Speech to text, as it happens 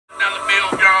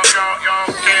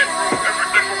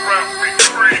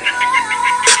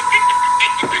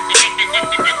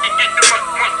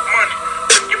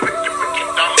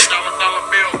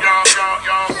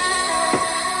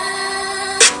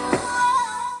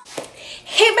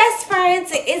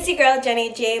friends, it's your girl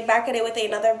Jenny J back at it with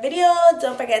another video.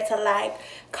 Don't forget to like,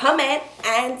 comment,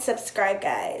 and subscribe,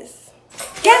 guys.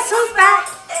 Guess who's back?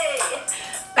 Hey.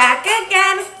 Back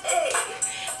again. Hey.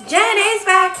 Jenny's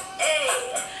back.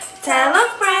 Hey. Tell a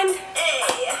friend.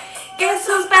 Hey. Guess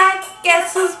who's back?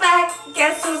 Guess who's back?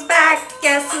 Guess who's back?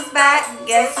 Guess who's back?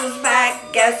 Guess who's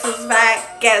back? Guess who's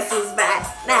back? Guess who's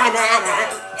back? Nah nah nah.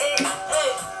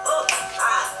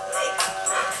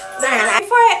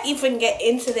 Before I even get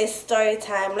into this story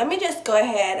time, let me just go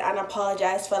ahead and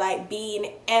apologize for like being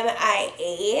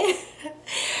MIA.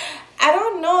 I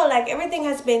don't know, like everything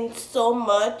has been so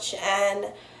much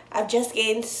and I've just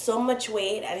gained so much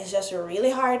weight and it's just really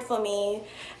hard for me.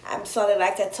 I'm sort of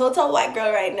like a total white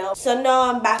girl right now. So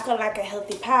now I'm back on like a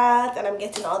healthy path and I'm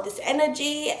getting all this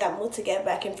energy. I'm able to get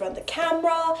back in front of the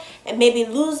camera and maybe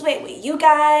lose weight with you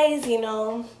guys, you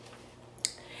know.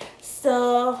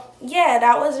 So yeah,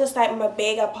 that was just like my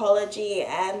big apology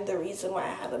and the reason why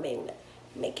I haven't been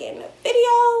making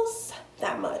videos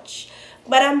that much.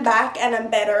 But I'm back and I'm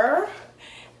better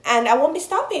and I won't be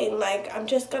stopping. Like I'm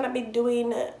just gonna be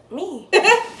doing me.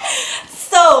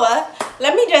 So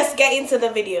let me just get into the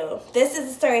video. This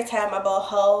is a story time about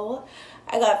how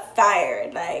I got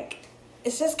fired. Like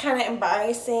it's just kind of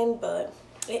embarrassing, but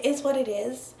it is what it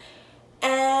is.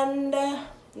 And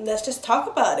let's just talk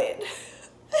about it.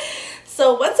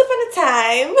 So once upon a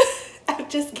time, I'm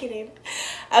just kidding.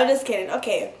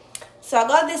 Okay, so I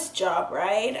got this job,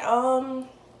 right?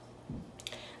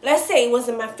 Let's say it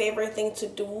wasn't my favorite thing to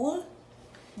do,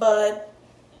 but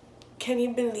can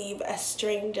you believe a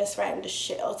string just ran the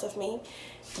shit out of me?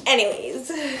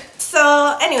 So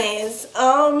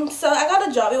I got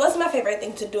a job. It wasn't my favorite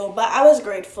thing to do, but I was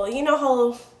grateful. You know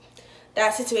how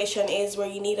that situation is where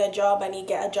you need a job and you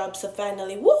get a job, so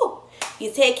finally, woo, you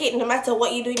take it. No matter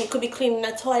what you're doing, you could be cleaning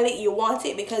the toilet, you want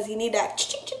it because you need that.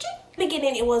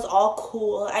 Beginning, it was all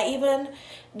cool.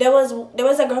 There was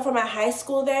a girl from my high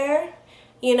school there,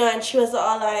 you know, and she was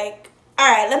all like, all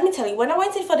right, let me tell you, when I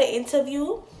went in for the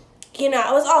interview, you know,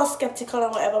 I was all skeptical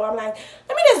and whatever, but I'm like,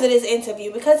 let me just do this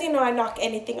interview because, you know, I knock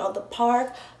anything out of the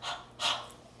park.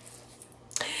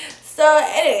 So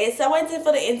anyways, I went in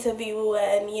for the interview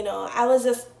and, you know, I looked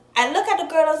at the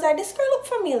girl, I was like, this girl looked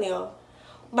familiar.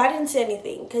 But I didn't say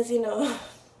anything because, you know,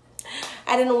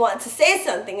 I didn't want to say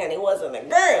something and it wasn't a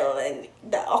girl and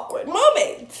the awkward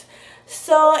moment.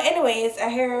 So anyways, I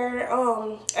hear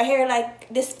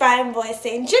like this fine voice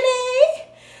saying, Jenny.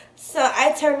 So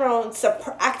I turn around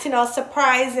acting all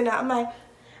surprised and I'm like,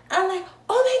 oh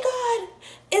my God,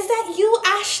 is that you,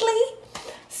 Ashley?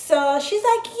 So she's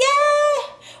like, yeah.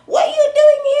 What are you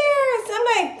doing here? So I'm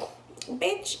like,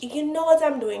 bitch, you know what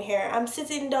I'm doing here. I'm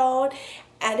sitting down.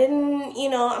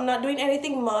 I'm not doing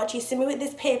anything much. You see me with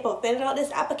this paper, filling out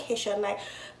this application. Like,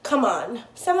 come on.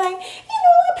 So I'm like,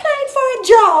 applying for a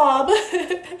job.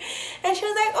 And she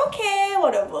was like, okay,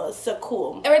 whatever. So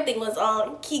cool. Everything was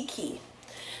all kiki.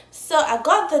 So I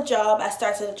got the job. I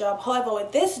started the job. However,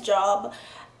 with this job,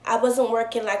 I wasn't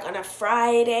working like on a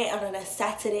Friday and on a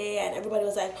Saturday, and everybody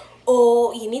was like,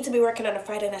 oh, you need to be working on a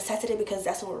Friday and a Saturday because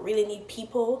that's when we really need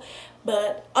people.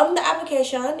 But on the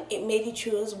application, it made you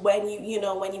choose when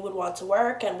when you would want to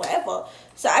work and whatever.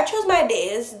 So I chose my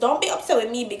days. Don't be upset with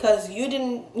me because you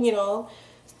didn't,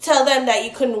 tell them that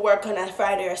you couldn't work on a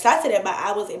Friday or Saturday, but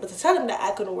I was able to tell them that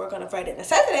I couldn't work on a Friday and a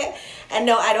Saturday. And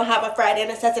no, I don't have a Friday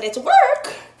and a Saturday to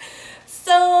work.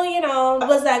 So, I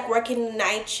was like working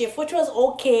night shift, which was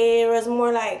okay. It was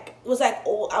more like,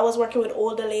 I was working with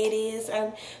older ladies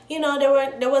and,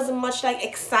 there wasn't much like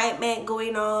excitement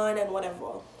going on and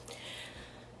whatever.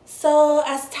 So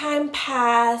as time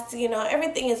passed,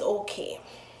 everything is okay.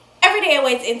 Every day I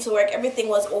went into work, everything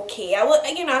was okay.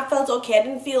 I felt okay. I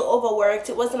didn't feel overworked.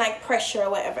 It wasn't like pressure or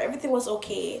whatever. Everything was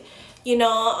okay. The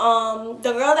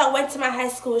girl that went to my high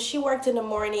school, she worked in the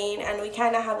morning and we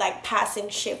kind of have like passing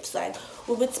shifts. Like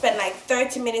we would spend like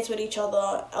 30 minutes with each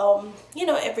other,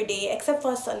 every day except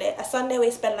for a Sunday. A Sunday we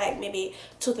spent like maybe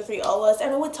 2 to 3 hours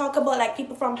and we would talk about like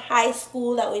people from high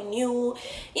school that we knew,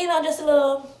 just a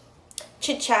little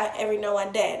chit chat every now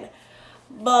and then.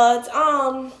 But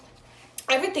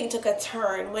everything took a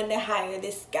turn when they hired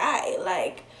this guy.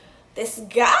 Like this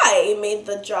guy made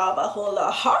the job a whole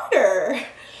lot harder.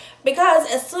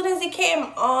 Because as soon as he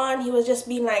came on, he was just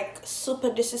being like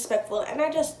super disrespectful. And I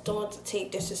just don't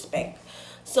take disrespect.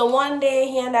 So one day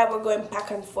he and I were going back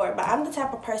and forth. But I'm the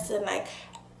type of person like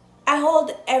I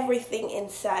hold everything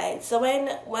inside. So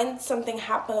when something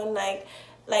happened, like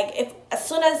if as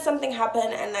soon as something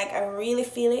happened and like I really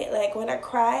feel it, like when I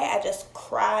cry, I just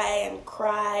cry and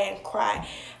cry and cry.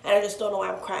 And I just don't know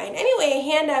why I'm crying. Anyway,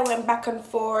 he and I went back and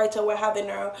forth. So we're having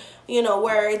our,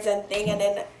 words and thing. And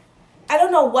then I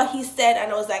don't know what he said,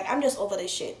 and I was like, I'm just over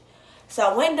this shit. So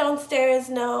I went downstairs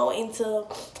now into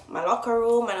my locker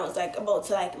room, and I was like about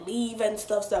to like leave and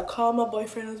stuff. So I called my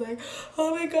boyfriend. I was like,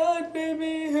 oh my god,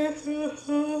 baby.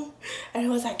 And he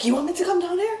was like, you want me to come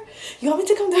down there? You want me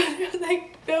to come down there? I was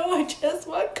like, no, I just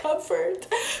want comfort.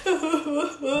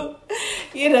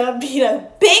 You know, being a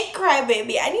big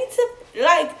crybaby. I need to,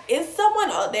 like, if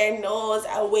someone out there knows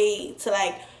a way to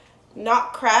like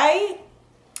not cry,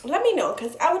 let me know,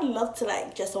 because I would love to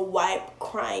like just wipe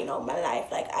crying on my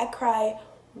life. Like, I cry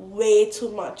way too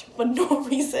much for no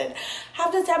reason.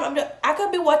 Half the time I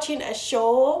could be watching a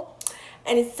show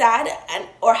and it's sad and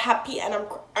or happy and I'm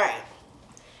alright.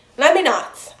 Let me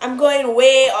not. I'm going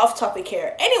way off topic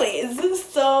here. Anyways,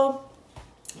 so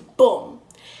boom.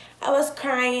 I was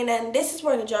crying, and this is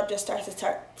where the job just starts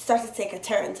to take a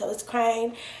turn. So I was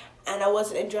crying and I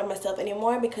wasn't enjoying myself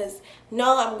anymore, because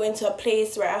now I'm going to a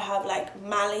place where I have like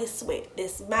malice with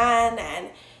this man, and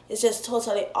it's just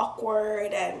totally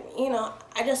awkward, and you know,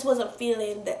 I just wasn't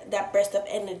feeling that burst of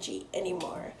energy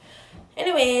anymore.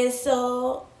 Anyways,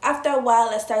 so after a while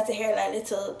I started to hear like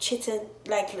little chitting,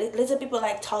 like little people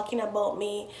like talking about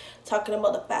me, talking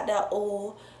about the fact that,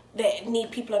 oh, they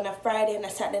need people on a Friday and a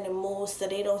Saturday the most, so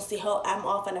they don't see how I'm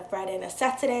off on a Friday and a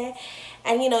Saturday.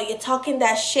 And you know, you're talking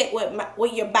that shit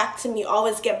with your back to me,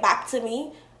 always get back to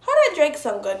me. How did Drake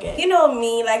song go again? You know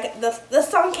me, like the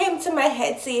song came to my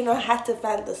head, so you know, I had to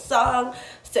find the song,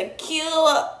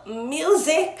 secure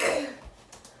music.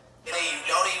 You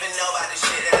don't even know about the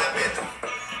shit that I've been through.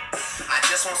 I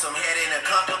just want some head in a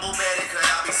comfortable bed, it could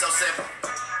all be so simple.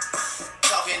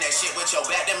 Talking that shit with your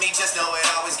back to me, just know it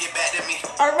always get back to me.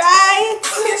 Alright.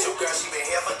 Look at you, girl, she been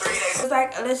here for 3 days. It was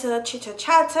like a little chitter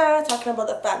chatter, talking about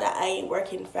the fact that I ain't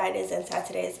working Fridays and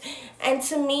Saturdays. And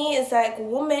to me, it's like,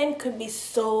 women could be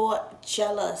so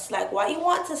jealous. Like, why you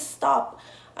want to stop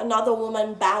another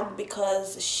woman bag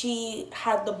because she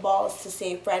had the balls to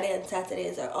say Friday and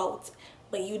Saturdays are out,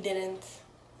 but you didn't?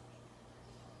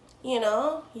 You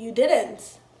know, you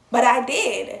didn't, but I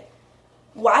did.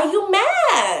 Why you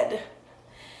mad?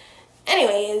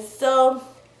 Anyways, so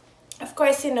of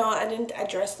course, you know, I didn't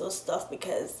address those stuff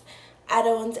because I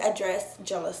don't address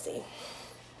jealousy.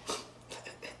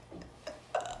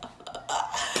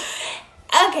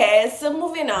 Okay, so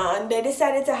moving on, they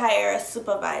decided to hire a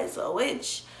supervisor,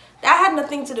 which that had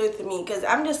nothing to do with me, because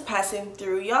I'm just passing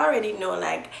through. You already know,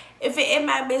 like, if it ain't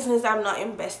my business, I'm not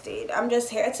invested. I'm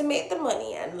just here to make the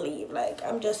money and leave. Like,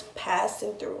 I'm just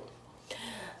passing through.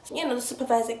 You know, the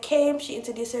supervisor came, she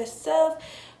introduced herself.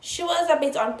 She was a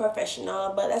bit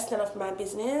unprofessional, but that's none of my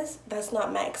business. That's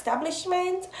not my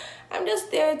establishment. I'm just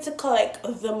there to collect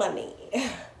the money.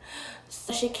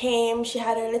 So she came, she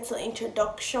had her little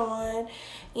introduction.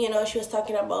 You know, she was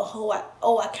talking about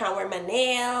how I can't wear my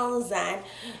nails and,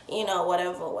 you know,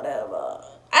 whatever.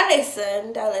 I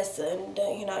listened.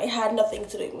 You know, it had nothing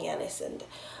to do with me. I listened.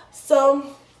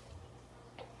 So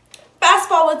fast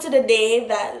forward to the day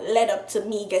that led up to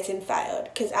me getting fired,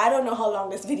 because I don't know how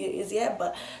long this video is yet,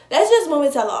 but let's just move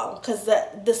it along, because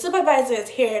the supervisor is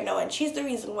here now, and she's the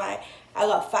reason why I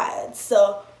got fired.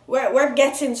 So we're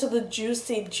getting to the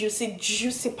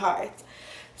juicy part.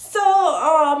 So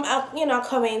you know,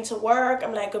 coming to work,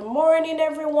 I'm like, good morning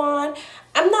everyone.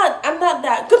 I'm not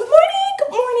that good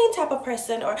morning type of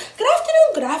person, or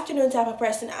good afternoon type of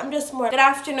person. I'm just more good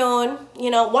afternoon, you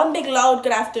know, one big loud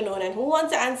good afternoon, and who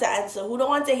wants to answer, who don't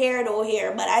want to hear don't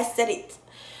hear, but I said it.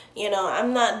 You know,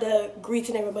 I'm not the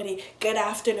greeting everybody good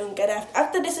afternoon,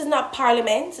 after this is not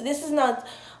parliament, this is not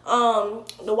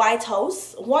the White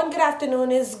House. One good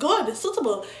afternoon is good,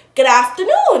 suitable. Good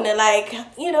afternoon, like,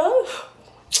 you know,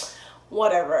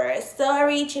 whatever. So I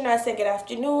reached, you know, I said good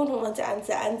afternoon, who wants to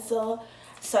answer.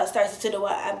 So I started to do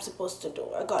what I'm supposed to do.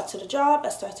 I got to the job, I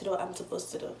started to do what I'm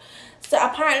supposed to do. So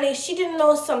apparently she didn't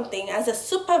know something. As a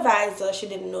supervisor, she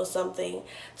didn't know something.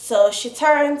 So she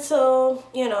turned to,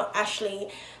 you know, Ashley,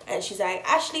 and she's like,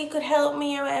 Ashley could help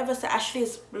me or whatever. So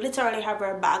Ashley's literally have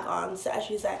her bag on. So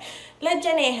Ashley's like, let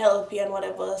Jenny help you and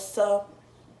whatever. So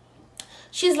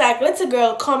she's like, little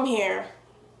girl, come here.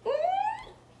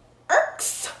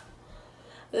 Irks.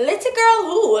 Little girl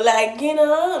who? Like, you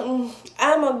know,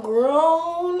 I'm a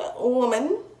grown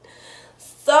woman.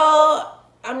 So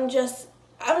I'm just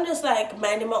like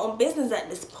minding my own business at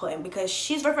this point, because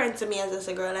she's referring to me as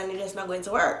little girl and you're just not going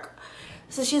to work.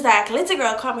 So she's like, little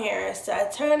girl, come here. So I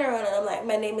turn around and I'm like,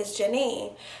 my name is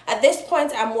Jenny. At this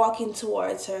point, I'm walking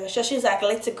towards her. So she's like,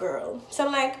 little girl. So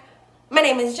I'm like, my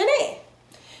name is Jenny.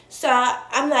 So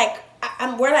I'm like,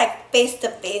 we're like face to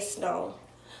face now.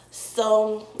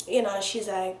 So, you know, she's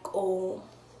like, oh,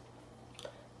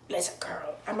 little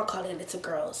girl. I'm gonna call her little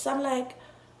girl. So I'm like,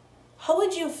 How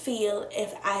would you feel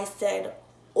if I said,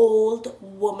 old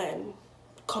woman,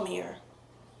 come here?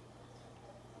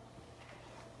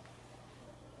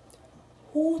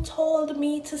 Who told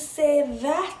me to say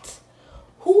that?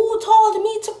 Who told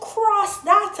me to cross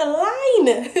that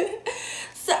line?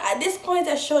 So at this point,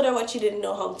 I showed her what she didn't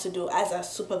know how to do as a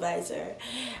supervisor.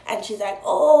 And she's like,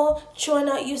 oh, you're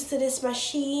not used to this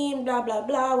machine, blah, blah,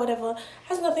 blah, whatever.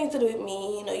 Has nothing to do with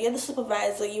me. You know, you're the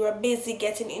supervisor. You were busy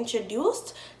getting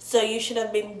introduced. So you should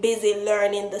have been busy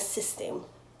learning the system,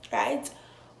 right?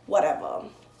 Whatever.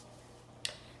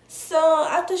 So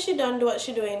after she done do what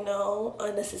she doing now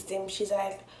on the system, she's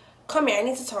like, come here, I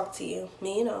need to talk to you.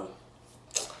 Me, you know.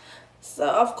 So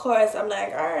of course I'm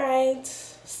like, all right.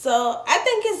 So I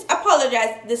think it's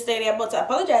apologize. This lady about to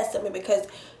apologize to me because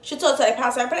she totally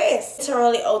passed her place. It's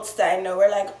really outside now. We're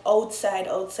like outside.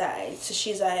 So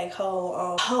she's like,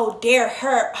 how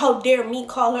dare me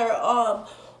call her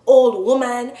old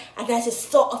woman, and that is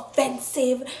so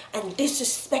offensive and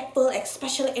disrespectful,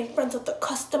 especially in front of the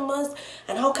customers,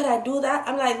 and how could I do that?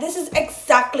 I'm like, this is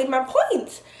exactly my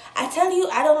point. I tell you,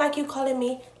 I don't like you calling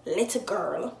me little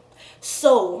girl.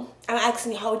 So I'm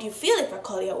asking you, how do you feel if I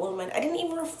call you an old woman? I didn't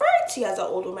even refer to you as an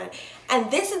old woman. And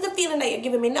this is the feeling that you're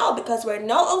giving me now, because we're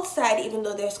now outside, even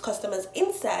though there's customers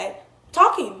inside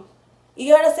talking. You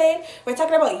get what I'm saying? We're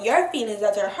talking about your feelings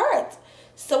that are hurt.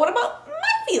 So what about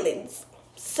my feelings?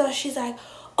 So she's like,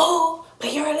 oh,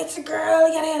 but you're a little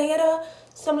girl, yada, yada, yada.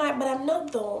 So I'm like, but I'm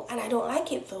not though, and I don't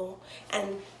like it though.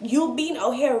 And you being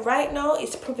out here right now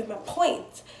is proving my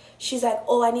point. She's like,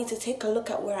 oh, I need to take a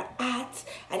look at where I'm at.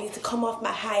 I need to come off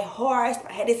my high horse.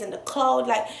 My head is in the cloud.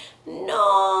 Like,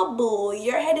 no, boo,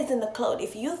 your head is in the cloud.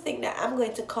 If you think that I'm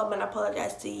going to come and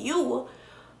apologize to you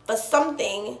for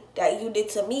something that you did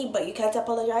to me, but you can't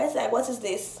apologize, like, what is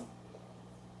this?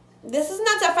 This is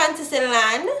not a fantasy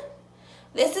land.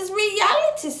 This is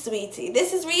reality, sweetie.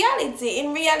 This is reality.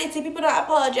 In reality, people don't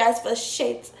apologize for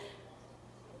shit.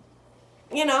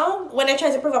 You know, when they're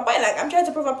trying to prove a point, like, I'm trying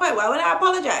to prove a point. Why would I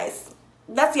apologize?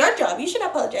 That's your job. You should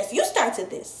apologize. You started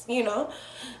this, you know.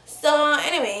 So,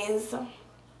 anyways.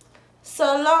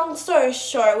 So, long story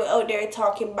short, we're out there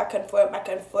talking back and forth, back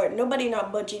and forth. Nobody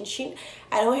not budging shit.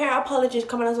 I don't hear apologies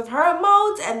coming out of her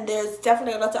mouth, and there's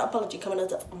definitely a lot of apology coming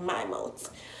out of my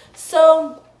mouth.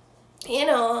 So, you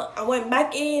know, I went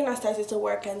back in, I started to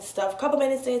work and stuff. A couple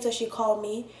minutes later, she called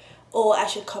me, oh, I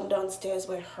should come downstairs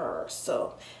with her.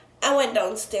 So I went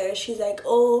downstairs. She's like,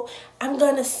 oh, I'm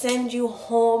gonna send you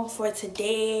home for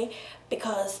today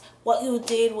because what you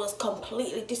did was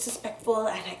completely disrespectful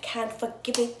and I can't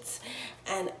forgive it.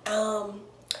 And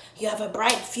you have a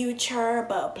bright future,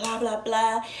 but blah blah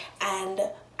blah. And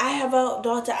I have a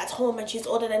daughter at home and she's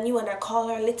older than you, and I call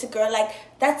her little girl. Like,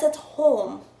 that's at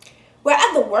home. We're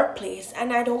at the workplace,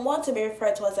 and I don't want to be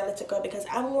referred to as a little girl because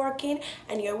I'm working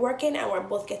and you're working and we're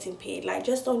both getting paid. Like,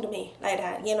 just don't do me like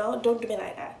that, you know? Don't do me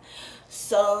like that.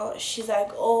 So she's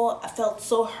like, oh, I felt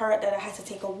so hurt that I had to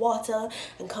take a water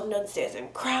and come downstairs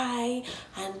and cry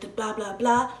and blah, blah,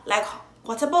 blah. Like,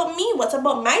 what about me? What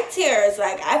about my tears?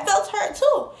 Like, I felt hurt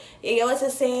too. You get what I'm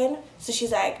saying? So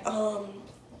she's like,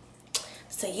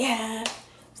 so yeah,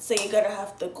 so you're gonna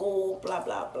have to go, blah,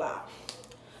 blah, blah.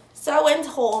 So I went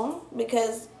home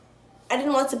because I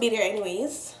didn't want to be there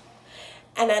anyways.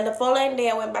 And then the following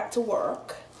day I went back to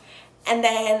work. And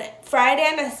then Friday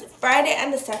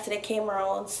and the Saturday came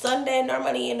around. Sunday,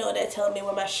 normally, you know, they tell me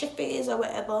where my shift is or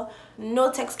whatever.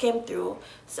 No text came through.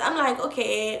 So I'm like,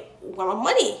 okay, where my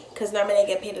money? Because normally I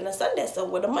get paid on a Sunday. So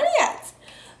where the money at?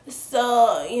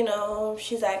 So, you know,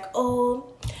 she's like,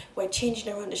 oh, we're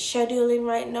changing around the scheduling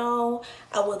right now.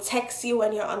 I will text you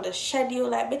when you're on the schedule.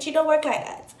 Like, bitch, you don't work like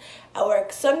that. I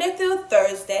work Sunday through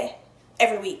Thursday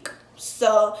every week.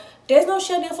 So there's no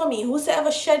schedule for me.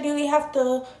 Whosoever schedule you have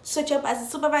to switch up as a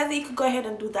supervisor, you could go ahead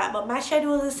and do that. But my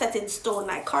schedule is set in stone,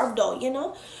 like carved out, you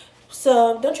know.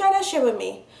 So don't try that shit with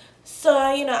me.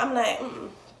 So, you know, I'm like,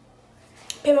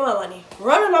 pay me my money.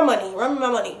 Run me my money. Run me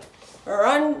my money.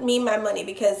 Run me my money,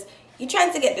 because you're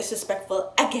trying to get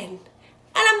disrespectful again.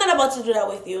 And I'm not about to do that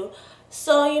with you.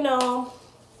 So, you know,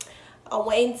 I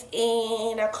went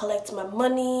in, I collect my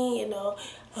money, you know,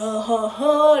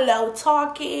 loud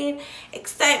talking,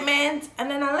 excitement, and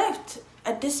then I left.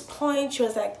 At this point, she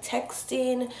was like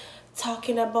texting,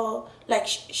 talking about, like,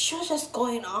 she was just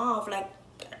going off, like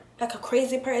a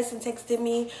crazy person texting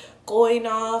me, going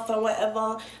off and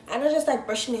whatever. And it was just like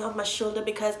brushing me off my shoulder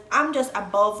because I'm just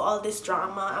above all this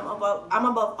drama. I'm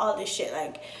above all this shit.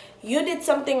 Like, you did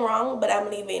something wrong, but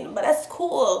I'm leaving. But that's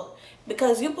cool,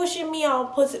 because you pushing me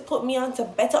out, put me on to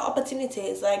better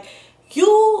opportunities. Like,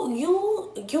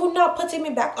 you not putting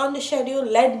me back on the schedule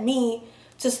led me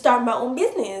to start my own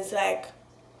business. Like,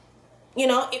 you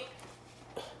know,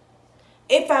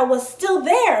 if I was still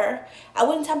there, I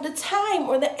wouldn't have the time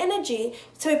or the energy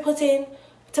to be putting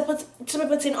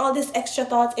all this extra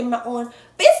thoughts in my own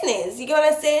business. You get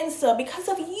what I'm saying? So because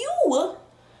of you,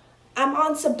 I'm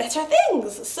on to better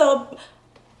things. So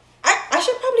I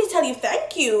should probably tell you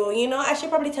thank you. You know, I should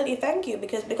probably tell you thank you,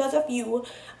 because of you,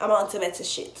 I'm on to better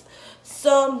shit.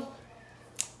 So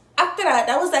after that,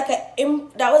 that was like a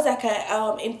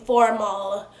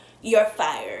informal "you're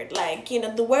fired." Like, you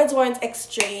know, the words weren't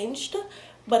exchanged,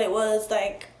 but it was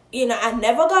like, you know, I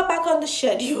never got back on the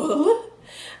schedule.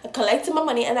 I collected my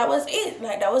money, and that was it.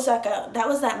 Like, that was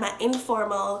like my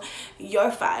informal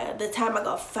 "you're fired," the time I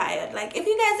got fired. Like, if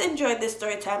you guys enjoyed this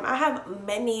story time, I have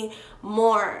many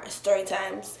more story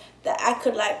times that I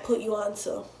could like put you on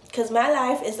to, because my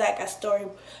life is like a story.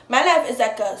 My life is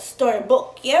like a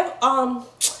storybook. Yeah.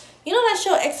 You know that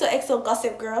show XOXO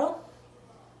Gossip Girl?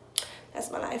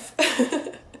 That's my life.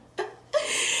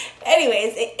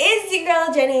 Anyways, it is your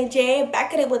girl Jenny J,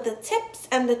 back at it with the tips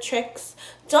and the tricks.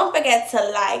 Don't forget to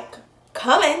like,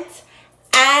 comment,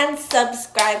 and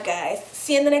subscribe, guys.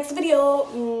 See you in the next video.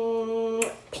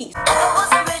 Peace.